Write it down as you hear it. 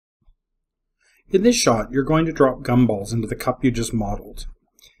In this shot, you're going to drop gumballs into the cup you just modeled.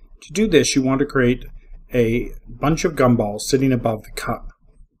 To do this, you want to create a bunch of gumballs sitting above the cup.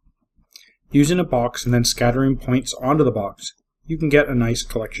 Using a box and then scattering points onto the box, you can get a nice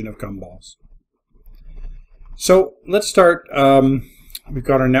collection of gumballs. So let's start. We've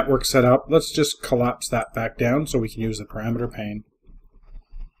got our network set up. Let's just collapse that back down so we can use the parameter pane.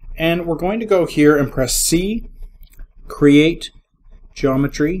 And we're going to go here and press C, create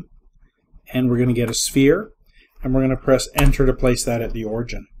geometry, and we're going to get a sphere, and we're going to press enter to place that at the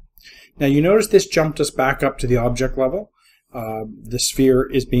origin. Now you notice this jumped us back up to the object level. The sphere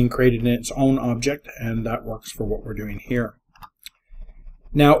is being created in its own object, and that works for what we're doing here.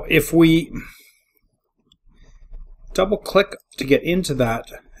 Now if we double click to get into that,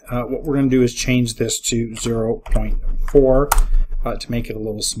 what we're going to do is change this to 0.4 to make it a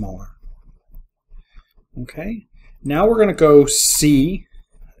little smaller. Okay, now we're going to go C,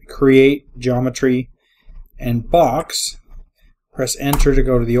 create geometry, and box, press enter to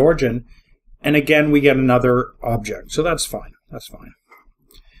go to the origin, and again we get another object, so that's fine.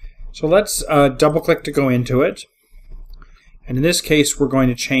 So let's double click to go into it, and in this case we're going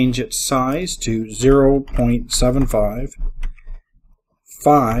to change its size to 0.75,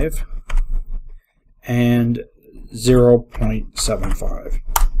 5, and 0.75.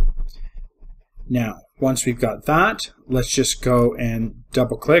 Now once we've got that, let's just go and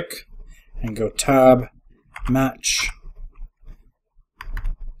double click and go tab, match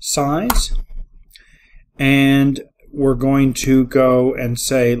size, and we're going to go and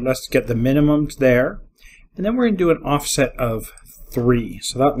say let's get the minimum there, and then we're going to do an offset of 3,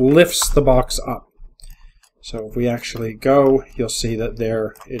 so that lifts the box up. So if we actually go, you'll see that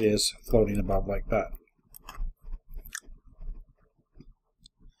there it is floating above like that.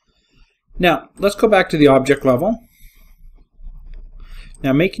 Now let's go back to the object level.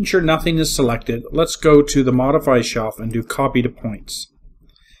 Now making sure nothing is selected, let's go to the modify shelf and do copy to points.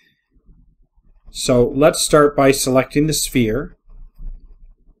 So let's start by selecting the sphere,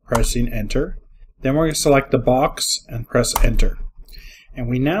 pressing enter. Then we're going to select the box and press enter. And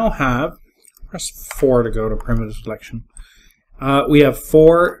we now have, press 4 to go to primitive selection. We have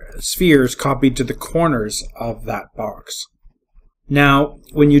 4 spheres copied to the corners of that box. Now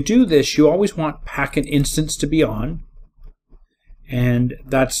when you do this, you always want packet instance to be on, and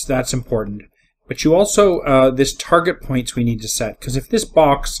that's important. But you also, this target points we need to set, because if this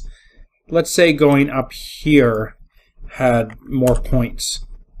box, let's say going up here, had more points,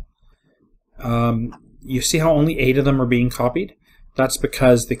 you see how only 8 of them are being copied? That's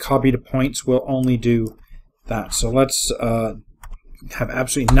because the copy to points will only do that. So let's have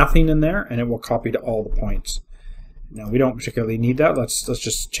absolutely nothing in there, and it will copy to all the points. Now we don't particularly need that. Let's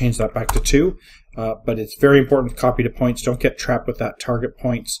just change that back to 2. But it's very important to copy to points. Don't get trapped with that target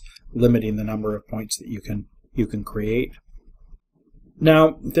points limiting the number of points that you can create.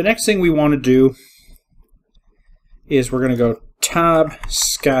 Now the next thing we want to do is we're going to go tab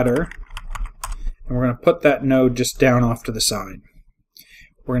scatter, and we're going to put that node just down off to the side.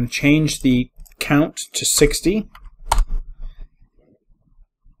 We're going to change the count to 60.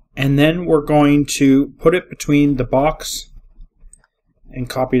 And then we're going to put it between the box and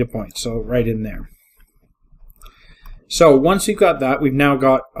copy to point, so right in there. So once we've got that, we've now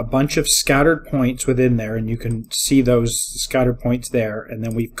got a bunch of scattered points within there, and you can see those scattered points there, and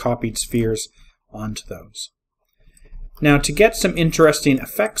then we've copied spheres onto those. Now to get some interesting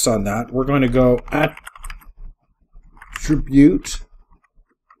effects on that, we're going to go attribute,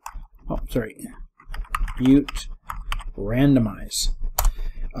 attribute randomize.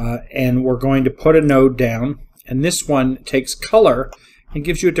 And we're going to put a node down, and this one takes color and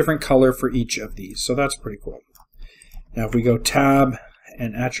gives you a different color for each of these, so that's pretty cool. Now if we go tab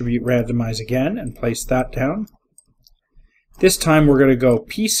and attribute randomize again and place that down, this time we're going to go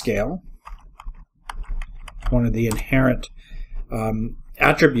p-scale, one of the inherent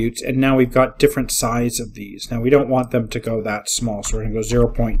attributes, and now we've got different size of these. Now we don't want them to go that small, so we're going to go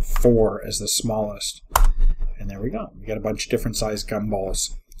 0.4 as the smallest. And there we go. We got a bunch of different size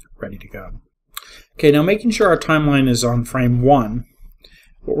gumballs ready to go. Okay, now making sure our timeline is on frame 1,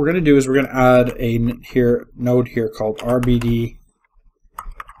 what we're going to do is we're going to add a node here called RBD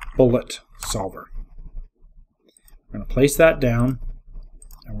bullet solver. We're going to place that down,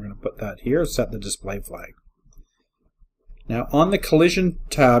 and we're going to put that here, set the display flag. Now on the collision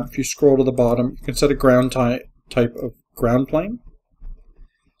tab, if you scroll to the bottom, you can set a ground type of ground plane.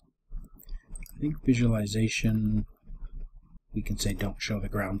 I think visualization, we can say don't show the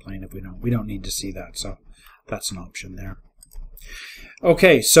ground plane if we don't need to see that, so that's an option there.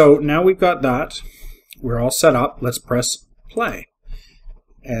 Okay, so now we've got that. We're all set up. Let's press play.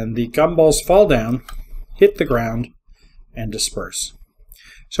 and the gumballs fall down, hit the ground, and disperse.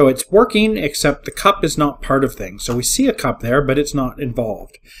 So it's working, except the cup is not part of things. So we see a cup there, but it's not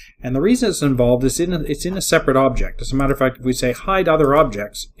involved. And the reason it's involved is it's in a separate object. As a matter of fact, if we say hide other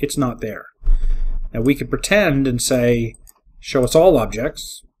objects, it's not there. Now we could pretend and say show us all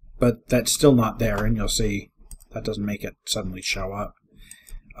objects, but that's still not there, and you'll see that doesn't make it suddenly show up.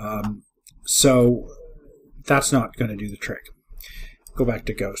 So that's not going to do the trick. Go back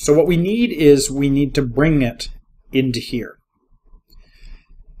to Go. So what we need is we need to bring it into here.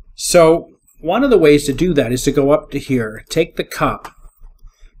 So one of the ways to do that is to go up to here, take the cup,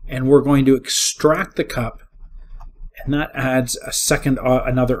 and we're going to extract the cup, and that adds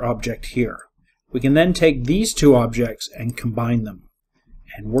another object here. We can then take these two objects and combine them,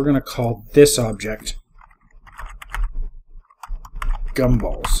 and we're going to call this object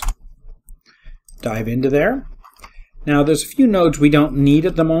Gumballs. Dive into there. Now there's a few nodes we don't need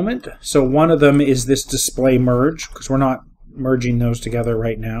at the moment, so one of them is this display merge, because we're not merging those together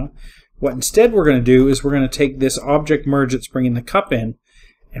right now. What instead we're going to do is we're going to take this object merge that's bringing the cup in,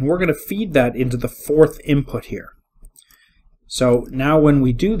 and we're going to feed that into the fourth input here. So now when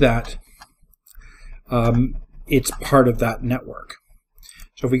we do that, it's part of that network.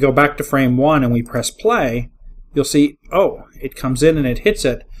 So if we go back to frame 1 and we press play, you'll see, oh, it comes in and it hits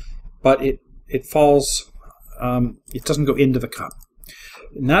it, but it falls, it doesn't go into the cup.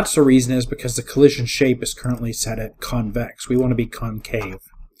 And that's the reason is because the collision shape is currently set at convex. We want to be concave.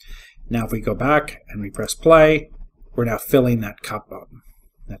 Now if we go back and we press play, we're now filling that cup up.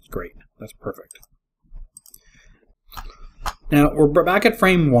 That's great. That's perfect. Now we're back at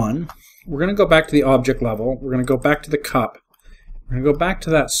frame 1. We're going to go back to the object level. We're going to go back to the cup. We're going to go back to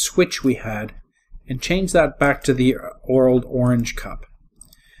that switch we had and change that back to the old orange cup.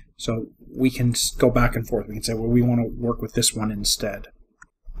 So we can go back and forth. We can say, well, we want to work with this one instead.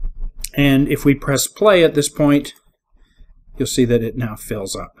 And if we press play at this point, you'll see that it now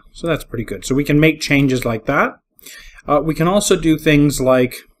fills up. So that's pretty good. So we can make changes like that. We can also do things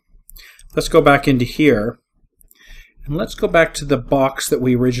like, let's go back into here, and let's go back to the box that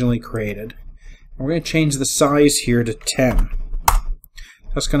we originally created. And we're going to change the size here to 10.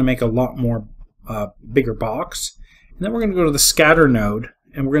 That's going to make a lot more bigger box. And then we're going to go to the scatter node,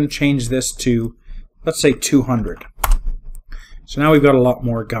 and we're going to change this to, let's say, 200. So now we've got a lot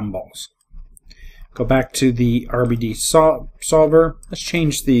more gumballs. Go back to the RBD solver. Let's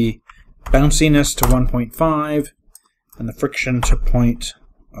change the bounciness to 1.5 and the friction to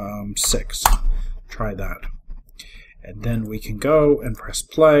 0.6. Try that. And then we can go and press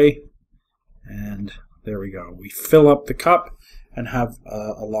play, and there we go. We fill up the cup and have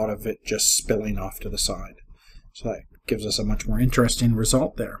a lot of it just spilling off to the side. So that gives us a much more interesting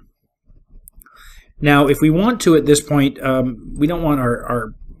result there. Now, if we want to at this point, we don't want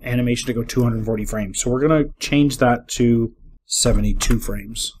our animation to go 240 frames. So we're going to change that to 72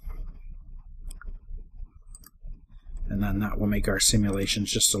 frames. And then that will make our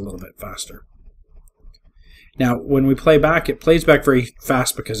simulations just a little bit faster. Now, when we play back, it plays back very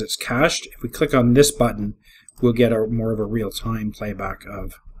fast because it's cached. If we click on this button, we'll get more of a real-time playback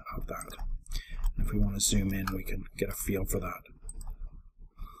of that. And if we want to zoom in, we can get a feel for that.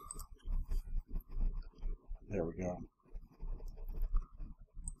 There we go.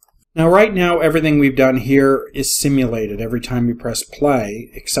 Now right now everything we've done here is simulated every time we press play,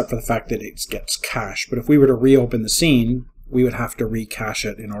 except for the fact that it gets cached. But if we were to reopen the scene, we would have to recache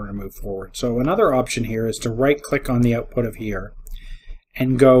it in order to move forward. So another option here is to right click on the output of here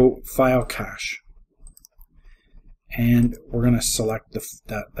and go File Cache. And we're going to select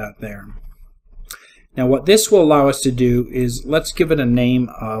that there. Now what this will allow us to do is, let's give it a name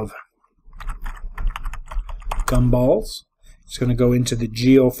of Gumballs. It's going to go into the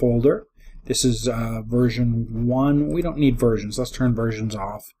Geo folder. This is version 1. We don't need versions. Let's turn versions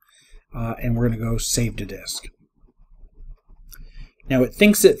off. And we're going to go Save to Disk. Now it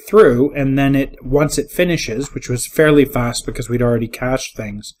thinks it through, and then once it finishes, which was fairly fast because we'd already cached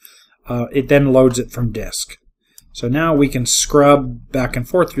things, it then loads it from disk. So now we can scrub back and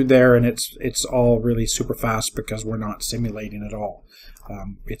forth through there, and it's all really super fast because we're not simulating at all.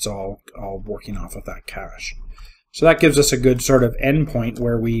 It's all working off of that cache. So that gives us a good sort of endpoint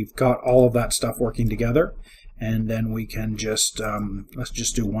where we've got all of that stuff working together, and then we can just let's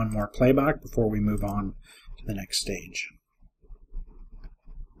just do one more playback before we move on to the next stage.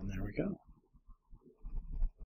 And there we go.